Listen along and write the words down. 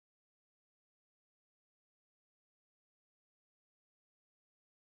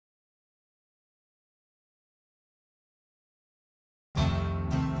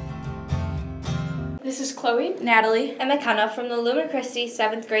This is Chloe, Natalie, and McKenna from the Lumen Christi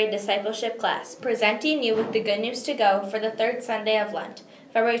 7th grade discipleship class, presenting you with the good news to go for the third Sunday of Lent,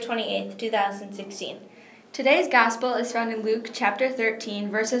 February 28th, 2016. Today's gospel is found in Luke chapter 13,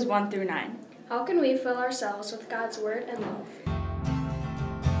 verses 1 through 9. How can we fill ourselves with God's word and love?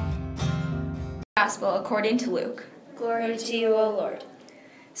 Gospel according to Luke. Glory to you, O Lord.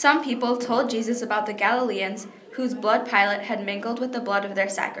 Some people told Jesus about the Galileans whose blood Pilate had mingled with the blood of their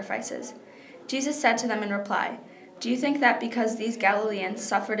sacrifices. Jesus said to them in reply, "Do you think that because these Galileans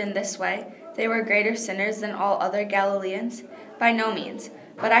suffered in this way, they were greater sinners than all other Galileans? By no means.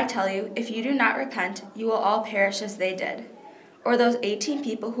 But I tell you, if you do not repent, you will all perish as they did. Or those 18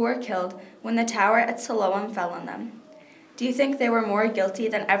 people who were killed when the tower at Siloam fell on them. Do you think they were more guilty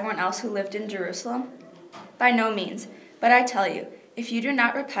than everyone else who lived in Jerusalem? By no means. But I tell you, if you do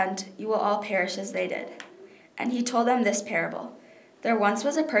not repent, you will all perish as they did." And he told them this parable. There once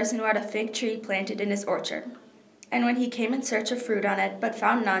was a person who had a fig tree planted in his orchard. And when he came in search of fruit on it, but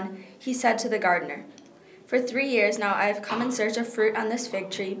found none, he said to the gardener, "For 3 years now I have come in search of fruit on this fig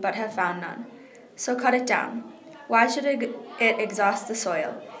tree, but have found none. So cut it down. Why should it exhaust the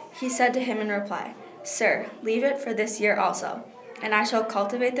soil?" He said to him in reply, "Sir, leave it for this year also, and I shall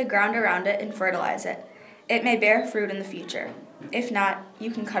cultivate the ground around it and fertilize it. It may bear fruit in the future. If not,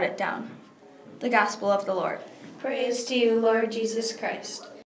 you can cut it down." The Gospel of the Lord. Praise to you, Lord Jesus Christ.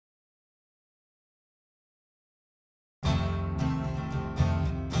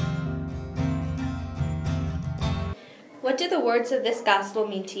 What do the words of this gospel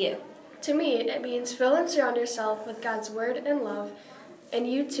mean to you? To me, it means fill and surround yourself with God's word and love, and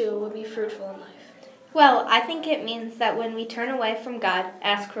you too will be fruitful in life. Well, I think it means that when we turn away from God,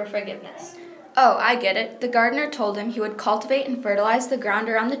 ask for forgiveness. Oh, I get it. The gardener told him he would cultivate and fertilize the ground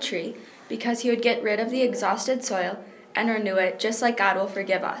around the tree because he would get rid of the exhausted soil and renew it just like God will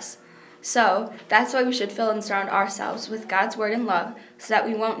forgive us. So, that's why we should fill and surround ourselves with God's word and love so that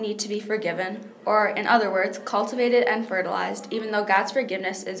we won't need to be forgiven, or in other words, cultivated and fertilized, even though God's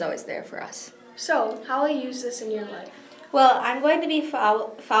forgiveness is always there for us. So, how will you use this in your life? Well, I'm going to be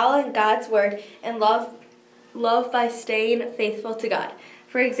following God's word and love by staying faithful to God.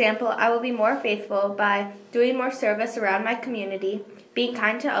 For example, I will be more faithful by doing more service around my community, being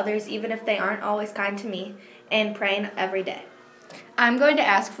kind to others even if they aren't always kind to me, and praying every day. I'm going to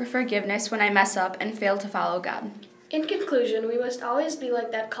ask for forgiveness when I mess up and fail to follow God. In conclusion, we must always be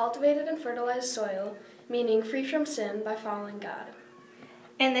like that cultivated and fertilized soil, meaning free from sin by following God.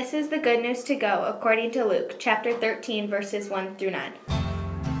 And this is the good news to go according to Luke chapter 13, verses 1 through 9.